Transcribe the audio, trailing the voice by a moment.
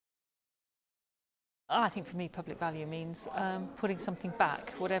I think for me public value means putting something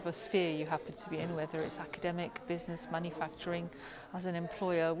back, whatever sphere you happen to be in, whether it's academic, business, manufacturing. As an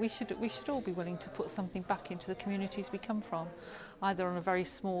employer, we should all be willing to put something back into the communities we come from, either on a very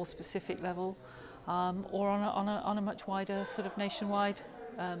small specific level or on a much wider sort of nationwide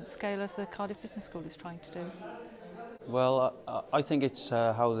scale, as the Cardiff Business School is trying to do. Well, I think it's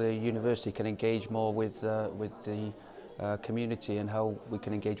how the university can engage more with the community, and how we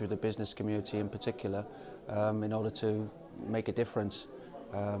can engage with the business community in particular in order to make a difference.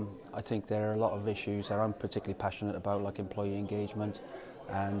 I think there are a lot of issues that I'm particularly passionate about, like employee engagement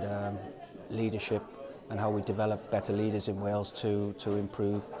and leadership, and how we develop better leaders in Wales to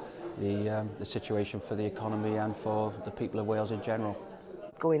improve the situation for the economy and for the people of Wales in general.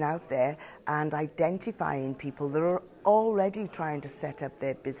 Going out there and identifying people that are already trying to set up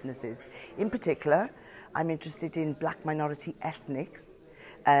their businesses. In particular, I'm interested in black minority ethnics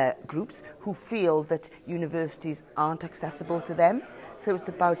groups who feel that universities aren't accessible to them. So it's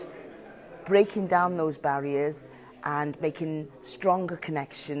about breaking down those barriers and making stronger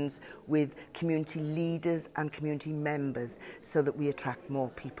connections with community leaders and community members so that we attract more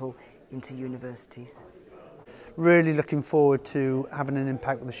people into universities. Really looking forward to having an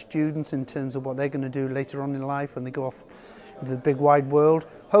impact with the students in terms of what they're going to do later on in life when they go off into the big wide world.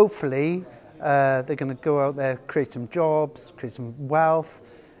 Hopefully they're going to go out there, create some jobs, create some wealth,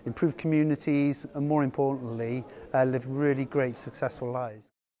 improve communities, and more importantly, live really great, successful lives.